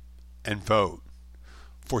and vote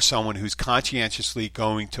for someone who's conscientiously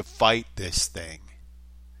going to fight this thing.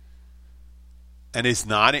 And it's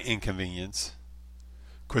not an inconvenience,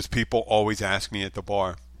 because people always ask me at the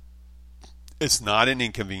bar, it's not an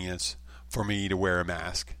inconvenience for me to wear a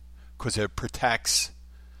mask, because it protects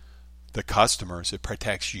the customers, it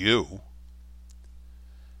protects you.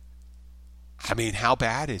 I mean, how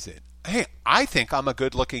bad is it? Hey, I think I'm a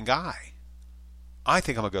good-looking guy. I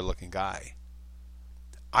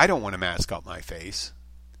don't want to mask up my face.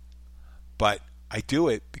 But I do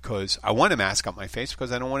it because I want to mask up my face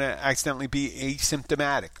because I don't want to accidentally be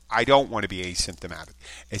asymptomatic. I don't want to be asymptomatic.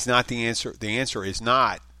 It's not the answer. The answer is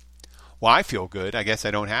not, well, I feel good, I guess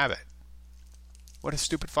I don't have it. What a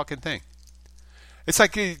stupid fucking thing. It's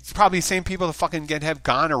like it's probably the same people that fucking have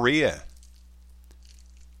gonorrhea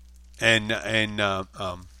and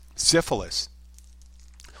syphilis.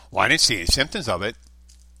 Well, I didn't see any symptoms of it.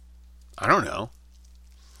 I don't know.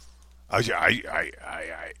 I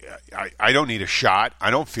don't need a shot.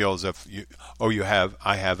 I don't feel as if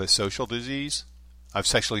I have a social disease. I have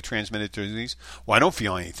sexually transmitted disease. Well, I don't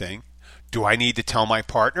feel anything. Do I need to tell my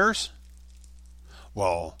partners?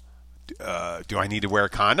 Well, do I need to wear a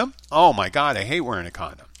condom? Oh my God, I hate wearing a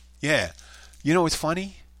condom. Yeah. You know what's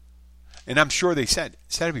funny? And I'm sure they said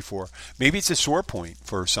it before. Maybe it's a sore point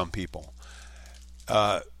for some people.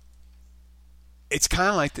 It's kind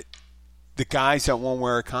of like the guys that won't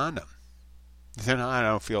wear a condom. They say, no, I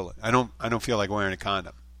don't feel like wearing a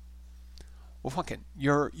condom. Well, fucking,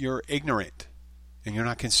 you're ignorant, and you're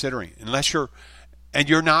not considering,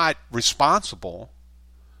 you're not responsible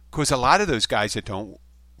Because a lot of those guys that don't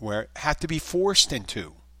wear it have to be forced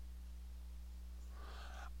into.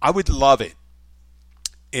 I would love it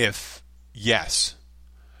if, yes,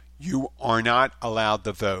 you are not allowed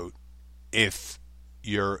to vote if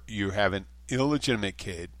you have an illegitimate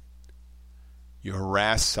kid, you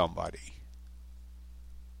harass somebody,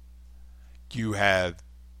 you have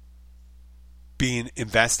been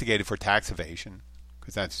investigated for tax evasion,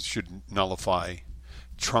 because that should nullify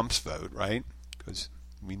Trump's vote, right? Because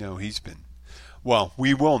we know he's been, well,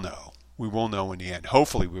 we will know. We will know in the end.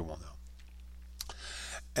 Hopefully we will know.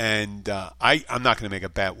 And I'm not going to make a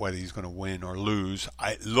bet whether he's going to win or lose.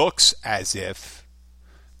 It looks as if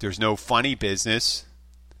there's no funny business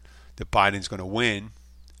that Biden's going to win.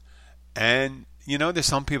 And, you know, there's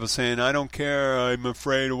some people saying, I don't care. I'm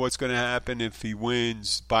afraid of what's going to happen if he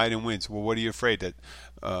wins, Biden wins. Well, what are you afraid? That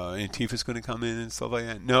Antifa's going to come in and stuff like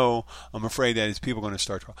that? No, I'm afraid that his people are going to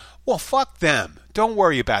start trouble. Well, fuck them. Don't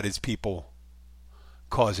worry about his people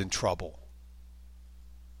causing trouble.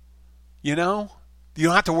 You know? You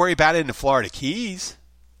don't have to worry about it in the Florida Keys.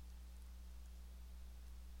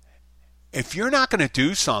 If you're not going to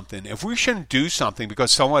do something, if we shouldn't do something because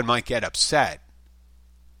someone might get upset,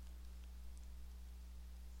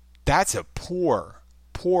 that's a poor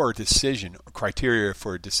decision, criteria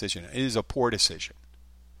for a decision. It is a poor decision.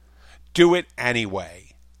 Do it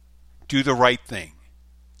anyway. Do the right thing.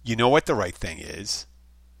 You know what the right thing is.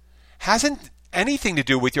 Hasn't anything to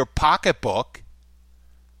do with your pocketbook.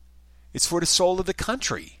 It's for the soul of the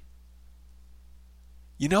country.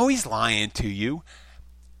 You know he's lying to you.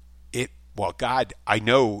 Well, God, I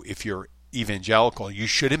know if you're evangelical, you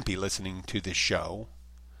shouldn't be listening to this show,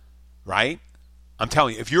 right? I'm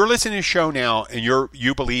telling you, if you're listening to the show now and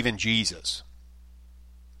you believe in Jesus,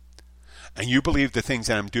 and you believe the things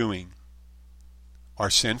that I'm doing are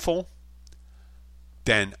sinful,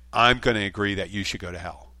 then I'm going to agree that you should go to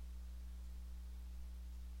hell.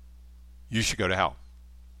 You should go to hell.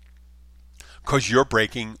 Because you're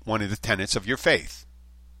breaking one of the tenets of your faith.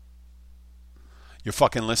 You're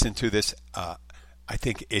fucking listening to this, I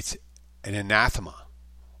think it's an anathema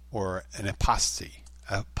or an apostasy.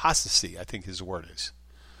 Apostasy, I think his word is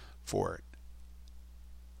for it.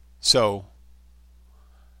 So,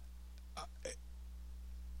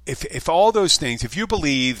 if all those things, if you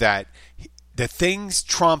believe that the things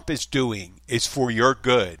Trump is doing is for your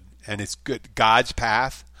good and it's good, God's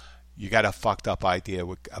path, you got a fucked up idea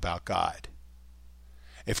about God.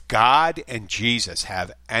 If God and Jesus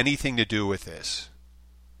have anything to do with this,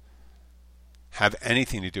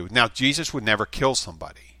 now Jesus would never kill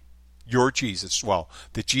somebody. Your Jesus, well,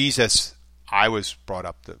 the Jesus I was brought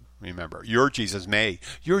up to remember, your Jesus may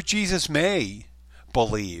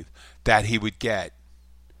believe that he would get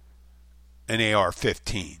an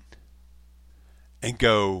AR-15 and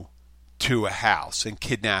go to a house and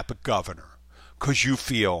kidnap a governor because you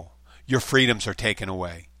feel your freedoms are taken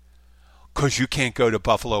away. Because you can't go to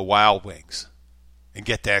Buffalo Wild Wings and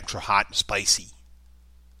get the extra hot and spicy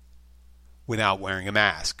without wearing a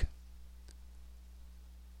mask.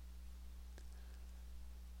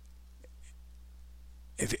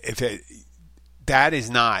 That is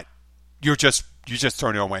not, you're just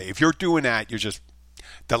throwing it away. If you're doing that, you're just,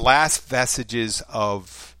 the last vestiges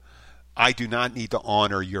of, I do not need to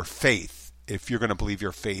honor your faith if you're going to believe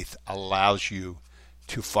your faith allows you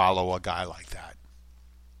to follow a guy like that.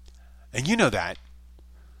 And you know that.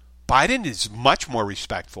 Biden is much more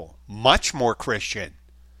respectful, much more Christian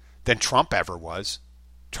than Trump ever was.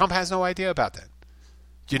 Trump has no idea about that.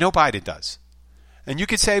 You know Biden does. And you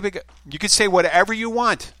could say whatever you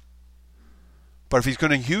want. But if he's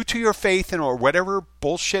going to hew to your faith or whatever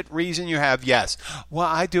bullshit reason you have, yes. Well,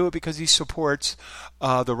 I do it because he supports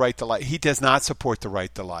the right to life. He does not support the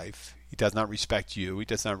right to life. He does not respect you. He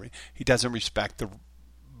doesn't respect the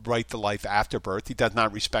right to life after birth. He does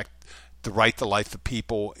not respect the right to life of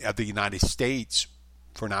people of the United States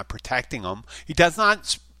for not protecting them. He does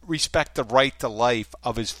not respect the right to life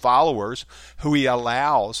of his followers who he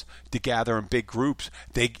allows to gather in big groups.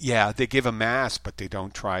 They give him masks, but they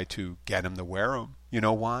don't try to get him to wear them. You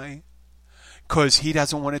know why? Because he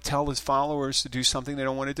doesn't want to tell his followers to do something they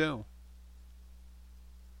don't want to do.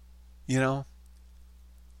 You know?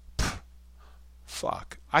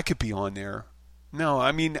 Fuck. I could be on there. No,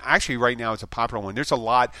 I mean, actually right now it's a popular one.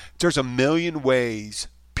 There's a million ways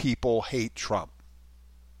people hate Trump.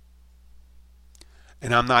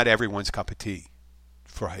 And I'm not everyone's cup of tea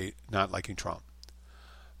for not liking Trump.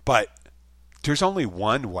 But there's only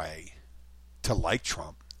one way to like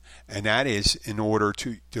Trump. And that is, in order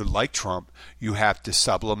to like Trump, you have to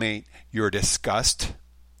sublimate your disgust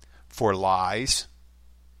for lies,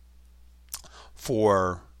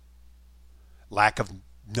 for lack of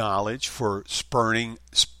knowledge, for spurning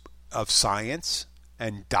of science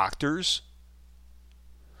and doctors.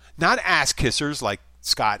 Not ass kissers like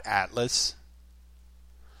Scott Atlas.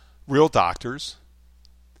 Real doctors.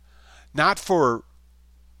 Not for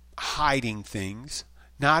hiding things.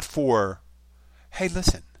 Not for, hey,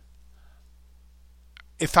 listen.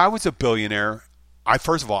 If I was a billionaire,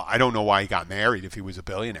 first of all, I don't know why he got married if he was a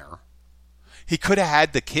billionaire. He could have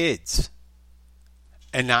had the kids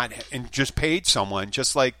and just paid someone,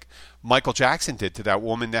 just like Michael Jackson did to that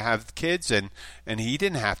woman to have kids, and he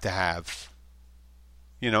didn't have to have,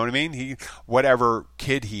 you know what I mean? Whatever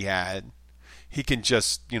kid he had, he can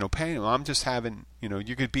just, pay him. I'm just having,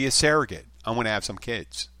 you could be a surrogate. I want to have some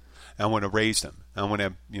kids. I want to raise them. I want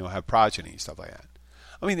to, have progeny, stuff like that.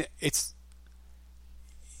 I mean,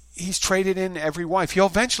 he's traded in every wife. He'll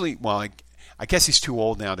eventually, I guess he's too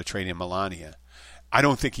old now to trade in Melania. I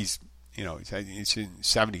don't think he's in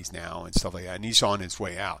 70s now and stuff like that, and he's on his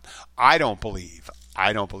way out. I don't believe,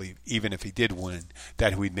 even if he did win,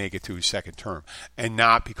 that he'd make it to his second term. And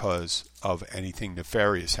not because of anything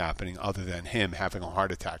nefarious happening other than him having a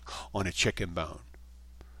heart attack on a chicken bone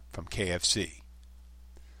from KFC.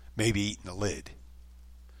 Maybe eating the lid.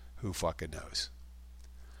 Who fucking knows?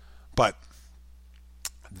 But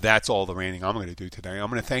that's all the ranting I'm going to do today. I'm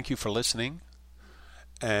going to thank you for listening.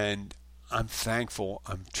 And I'm thankful.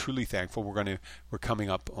 I'm truly thankful. We're coming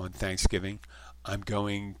up on Thanksgiving. I'm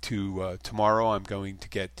going to tomorrow. I'm going to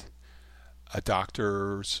get a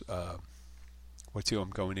doctor's. I'm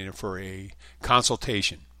going in for a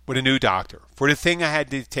consultation with a new doctor for the thing I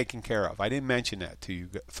had to taken care of. I didn't mention that to you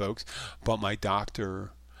folks, but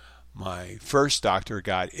my first doctor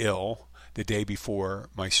got ill the day before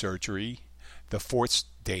my surgery, the fourth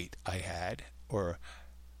date I had, or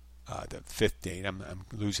the fifth date. I'm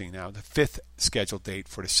losing now. The fifth scheduled date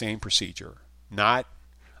for the same procedure. I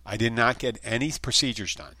did not get any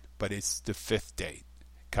procedures done, but it's the fifth date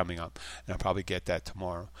coming up, and I'll probably get that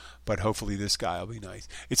tomorrow. But hopefully this guy will be nice.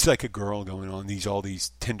 It's like a girl going on all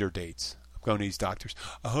these Tinder dates. I'm going to these doctors.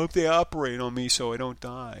 I hope they operate on me so I don't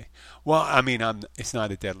die. Well, I mean, it's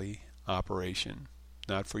not a deadly operation.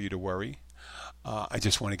 Not for you to worry. I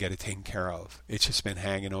just want to get it taken care of. It's just been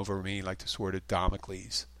hanging over me like the sword of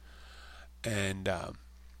Damocles. And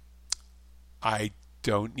I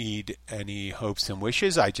don't need any hopes and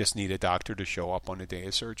wishes. I just need a doctor to show up on the day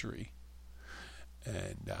of surgery.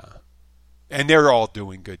 And they're all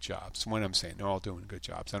doing good jobs. What I'm saying, they're all doing good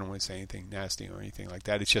jobs. I don't want to say anything nasty or anything like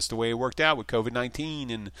that. It's just the way it worked out with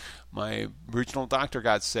COVID-19, and my original doctor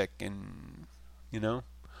got sick, and,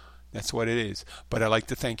 that's what it is. But I'd like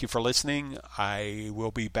to thank you for listening. I will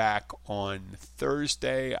be back on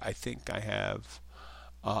Thursday. I think I have...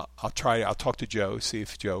 I'll talk to Joe, see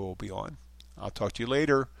if Joe will be on. I'll talk to you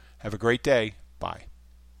later. Have a great day. Bye.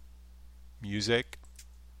 Music.